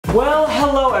Well,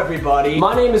 hello everybody.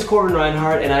 My name is Corbin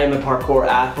Reinhardt and I am a parkour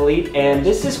athlete, and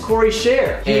this is Corey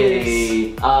Scherer.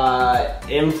 He is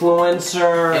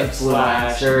influencer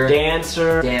slash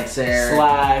dancer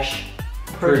slash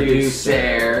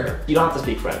producer. You don't have to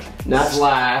speak French.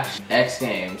 Slash X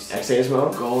Games. X Games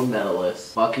mode? Gold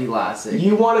medalist. Bucky Lassick.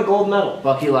 You won a gold medal.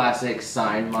 Bucky Lassick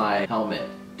signed my helmet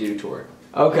due to it.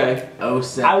 Okay.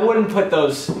 07. I wouldn't put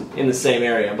those in the same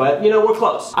area, but you know, we're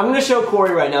close. I'm gonna show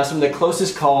Corey right now some of the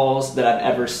closest calls that I've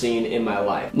ever seen in my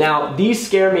life. Now, these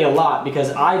scare me a lot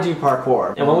because I do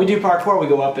parkour. And when we do parkour, we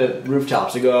go up at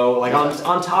rooftops. We go like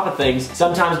on top of things,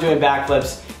 sometimes doing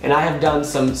backflips, and I have done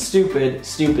some stupid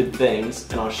things,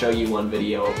 and I'll show you one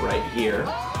video right here.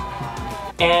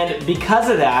 And because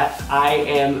of that, I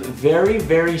am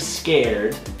very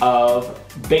scared of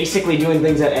basically doing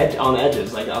things on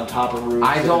edges, like on top of roofs.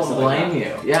 I don't blame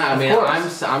you. Yeah, I mean,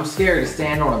 I'm scared to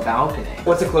stand on a balcony.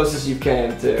 What's the closest you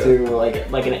came to like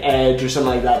an edge or something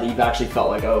like that you've actually felt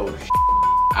like, oh,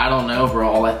 I don't know, bro.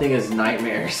 All I think is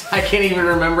nightmares. I can't even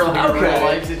remember like a real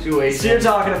life situation. So you're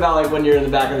talking about like when you're in the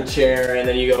back of the chair and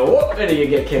then you go whoop and then you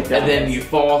get kicked out. And then you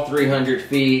fall 300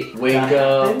 feet, wake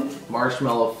up,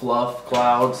 marshmallow fluff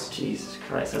clouds. Jesus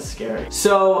Christ, that's scary.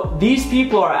 So these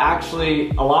people are actually,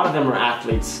 a lot of them are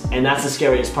athletes, and that's the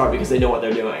scariest part because they know what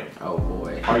they're doing. Oh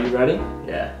boy. Are you ready?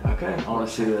 Yeah. Okay. I want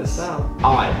to see this.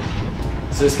 Alright.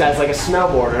 So this guy's like a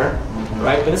snowboarder,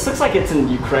 right? But this looks like it's in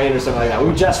Ukraine or something like that.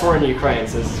 We just were in Ukraine,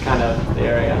 so this is kind of the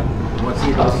area. What's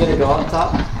he I was gonna go on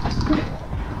top.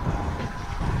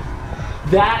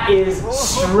 That is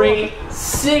straight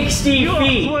 60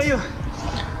 feet.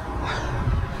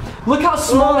 Look how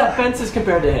small that fence is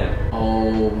compared to him.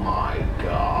 Oh my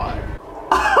god.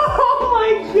 Oh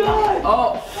my god.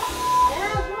 Oh.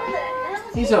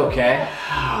 He's okay.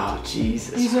 Oh,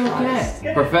 Jesus He's Christ.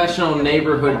 okay. Professional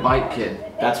neighborhood bike kid.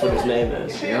 That's what his name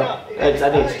is. Yep. I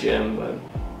think it's Jim, but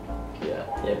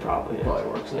yeah, it probably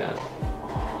works. Yeah.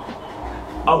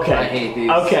 Okay. I hate these.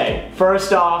 Okay.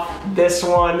 First off, this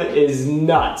one is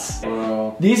nuts.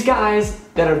 Bro. These guys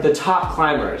that are the top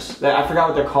climbers, I forgot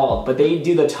what they're called, but they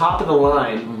do the top of the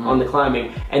line on the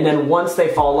climbing, and then once they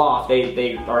fall off,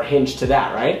 they are hinged to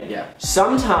that, right? Yeah.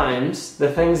 Sometimes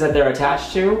the things that they're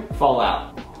attached to fall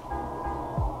out.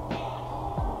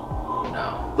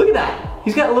 No. Look at that.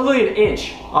 He's got literally an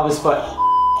inch of his foot.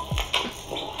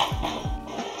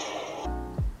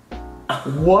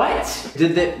 What?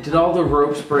 Did all the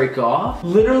ropes break off?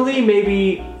 Literally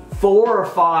maybe 4 or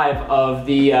 5 of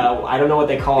the, I don't know what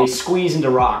they call them, they squeeze into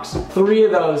rocks. 3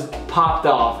 of those popped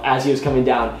off as he was coming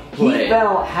down. He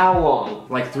fell how long?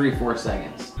 Like 3-4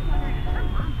 seconds.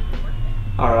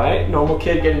 All right, normal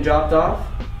kid getting dropped off.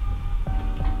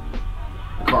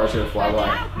 Car's gonna fly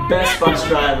by. Best bus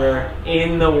driver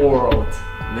in the world.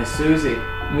 Miss Susie.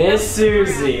 Miss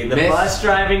Susie, the bus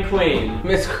driving queen.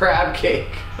 Miss Crab Cake.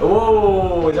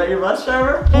 Whoa, is that your bus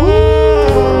driver?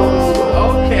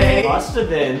 Okay. Must have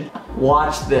been.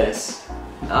 Watch this.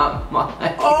 Not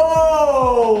mine.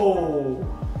 Oh!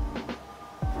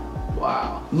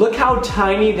 Wow. Look how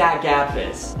tiny that gap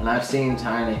is. And I've seen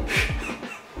tiny.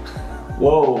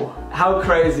 Whoa, how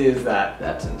crazy is that?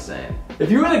 That's insane. If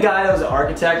you were the guy that was an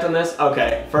architect on this,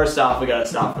 okay, first off, we gotta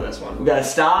stop for this one. We gotta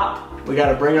stop, we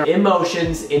gotta bring our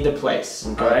emotions into place,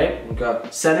 okay? Okay.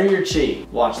 Center your chi.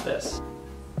 Watch this.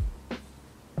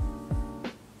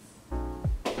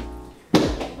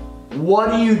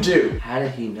 What do you do? How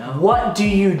did he know? What do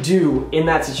you do in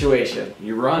that situation?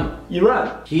 You run. You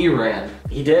run. He ran.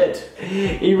 He did.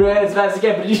 He ran as fast as he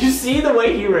can, but did you see the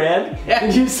way he ran? Yeah.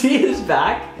 Did you see his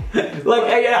back? Like,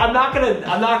 I'm not gonna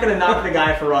knock the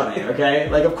guy for running, okay?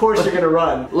 Like, of course you're gonna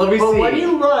run. Let me see. But when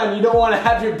you run, you don't want to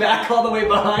have your back all the way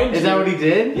behind you. Is that what he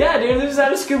did? Yeah, dude, this is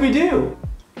out of Scooby-Doo.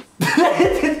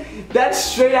 That's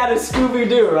straight out of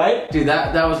Scooby-Doo, right? Dude,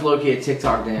 that was low-key a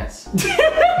TikTok dance.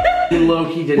 He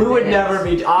low-key did. We would never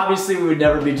be, obviously we would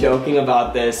never be joking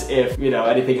about this if, you know,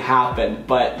 anything happened,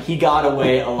 but he got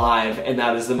away alive, and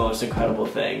that is the most incredible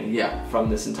thing from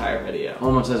this entire video.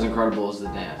 Almost as incredible as the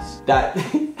dance. That,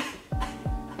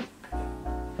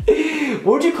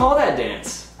 what would you call that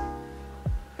dance?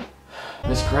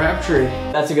 Miss Crabtree.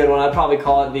 That's a good one. I'd probably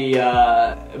call it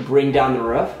the bring down the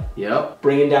roof. Yep.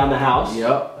 Bringing down the house.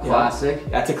 Yep. Classic.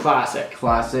 That's a classic.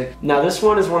 Classic. Now this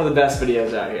one is one of the best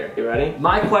videos out here. You ready?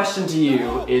 My question to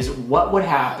you is, what would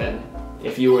happen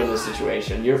if you were in this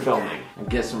situation? You're filming. And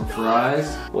get some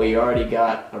fries. Well, you already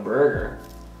got a burger.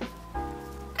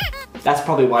 That's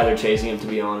probably why they're chasing him, to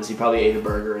be honest. He probably ate a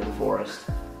burger in the forest.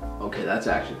 Okay, that's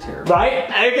actually terrible. Right?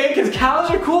 Okay, because cows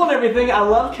are cool and everything. I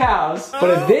love cows. But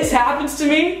if this happens to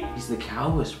me, he's the cow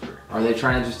whisperer. Are they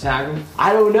trying to just tag them?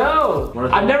 I don't know.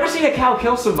 I've never seen a cow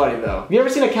kill somebody though. You ever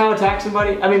seen a cow attack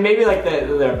somebody? I mean, maybe like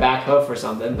their back hoof or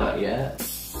something, but not yet.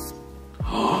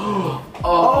 Oh,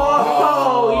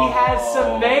 he has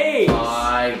some mace.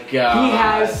 My God. He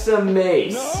has some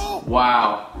mace. No.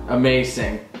 Wow,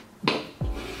 amazing.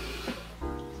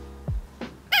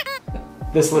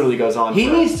 This literally goes on. He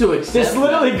needs to accept This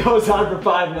literally goes on for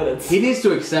 5 minutes. He needs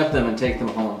to accept them and take them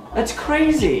home. That's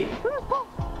crazy.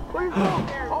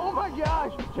 Oh my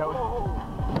gosh!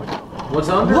 What's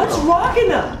under? What's rocking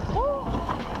them?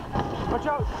 Watch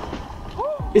out!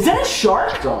 Is that a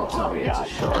shark? Don't tell me it's a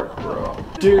shark, bro.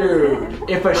 Dude,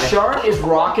 if a shark is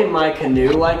rocking my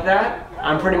canoe like that,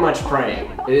 I'm pretty much praying.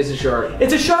 It is a shark.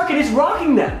 It's a shark and it's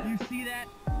rocking them. You see that?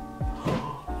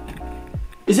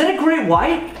 Is that a great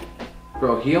white?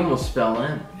 Bro, he almost fell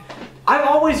in. I've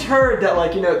always heard that,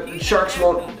 like, you know, sharks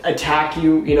won't attack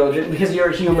you, you know, because you're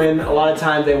a human. A lot of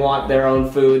times they want their own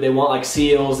food. They want, like,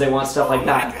 seals. They want stuff like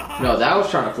that. No, that was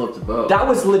trying to flip the boat. That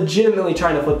was legitimately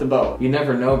trying to flip the boat. You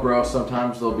never know, bro.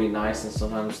 Sometimes they'll be nice and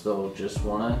sometimes they'll just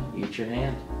want to eat your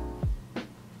hand.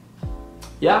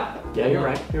 Yeah, you're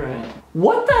right. You're right.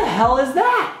 What the hell is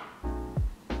that?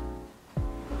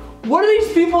 What are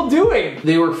these people doing?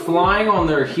 They were flying on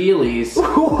their Heelys.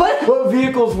 What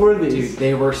vehicles were these? Dude,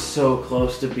 they were so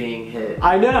close to being hit.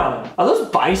 I know. Are those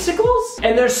bicycles?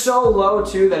 And they're so low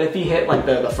too that if he hit like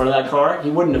the front of that car, he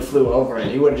wouldn't have flew over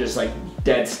it. He would have just like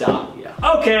dead stopped. Yeah.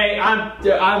 Okay,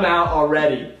 I'm out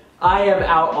already. I am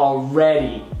out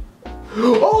already.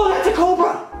 Oh, that's a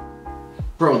cobra!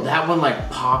 Bro, that one like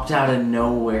popped out of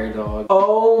nowhere, dog.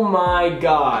 Oh my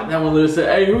God. That one literally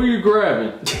said, hey, who are you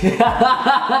grabbing?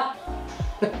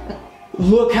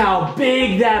 Look how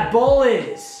big that bull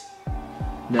is.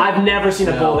 No, I've never seen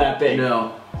a bull that big.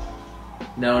 No.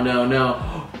 No, no, no.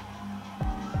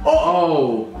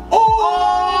 Oh!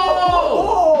 Oh!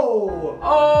 Oh!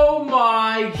 Oh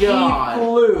my God. He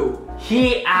flew.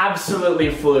 He absolutely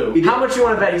flew. How much you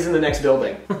want to bet he's in the next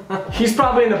building? He's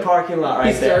probably in the parking lot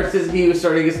right there. He was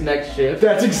starting his next shift.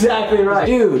 That's exactly right.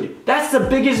 Dude, that's the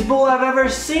biggest bull I've ever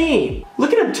seen.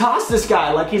 Look at him toss this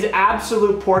guy like he's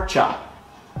absolute pork chop.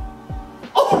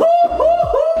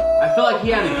 I feel like he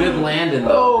had a good landing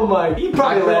though. Oh my, he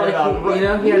probably landed on right. You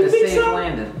know, he had a think safe so?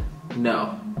 landing.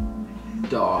 No.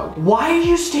 Dog. Why are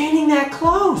you standing that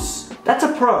close? That's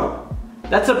a pro.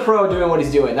 That's a pro doing what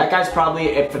he's doing. That guy's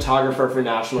probably a photographer for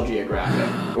National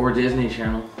Geographic. Or Disney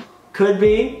Channel. Could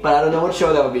be, but I don't know what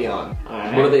show that would be on. All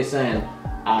right. What are they saying?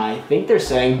 I think they're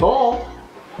saying bull.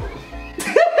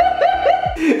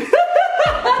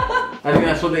 I think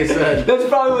that's what they said. That's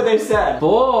probably what they said.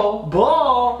 Bull.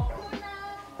 Bull.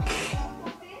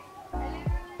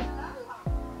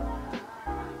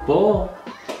 Bull.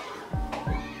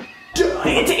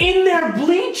 It's in their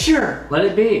bleacher. Let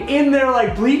it be. In their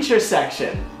like bleacher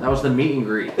section. That was the meet and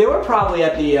greet. They were probably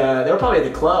at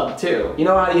the club too. You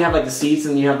know how you have like the seats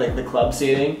and you have like the club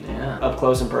seating? Yeah. Up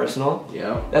close and personal?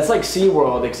 Yeah. That's like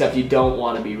SeaWorld, except you don't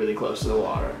want to be really close to the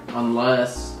water.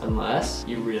 Unless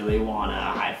you really want to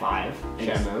high five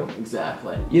Shamu.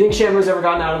 Exactly. You think Shamu's ever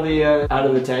gotten out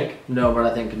of the tank? No, but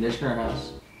I think Conditioner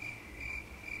has.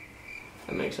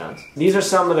 That makes sense. These are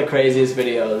some of the craziest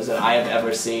videos that I have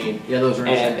ever seen. Yeah, those are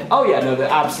insane. Oh yeah, no, they're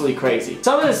absolutely crazy.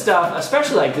 Some of this stuff,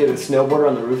 especially like dude, the snowboarder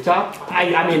on the rooftop.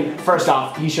 I mean, first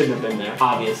off, he shouldn't have been there,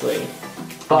 obviously.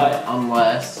 But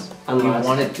unless he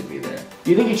wanted to be there.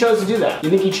 You think he chose to do that? You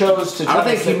think he chose to? I don't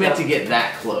think he meant to get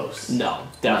that close. No,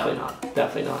 definitely not.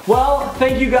 Definitely not. Well,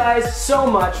 thank you guys so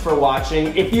much for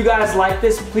watching. If you guys like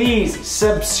this, please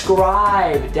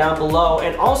subscribe down below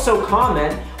and also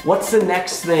comment what's the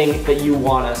next thing that you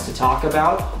want us to talk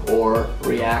about or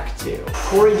react to.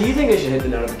 Corey, do you think I should hit the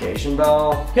notification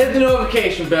bell? Hit the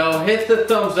notification bell, hit the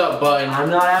thumbs up button. I'm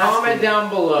not asking. Comment down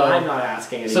below. I'm not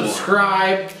asking anymore.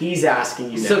 Subscribe. He's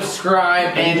asking you now.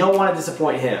 Subscribe. And you don't want to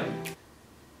disappoint him.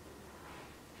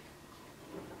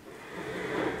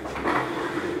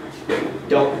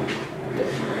 Don't.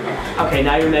 Okay,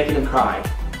 now you're making him cry.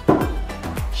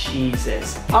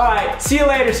 Jesus. All right, see you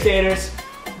later, skaters.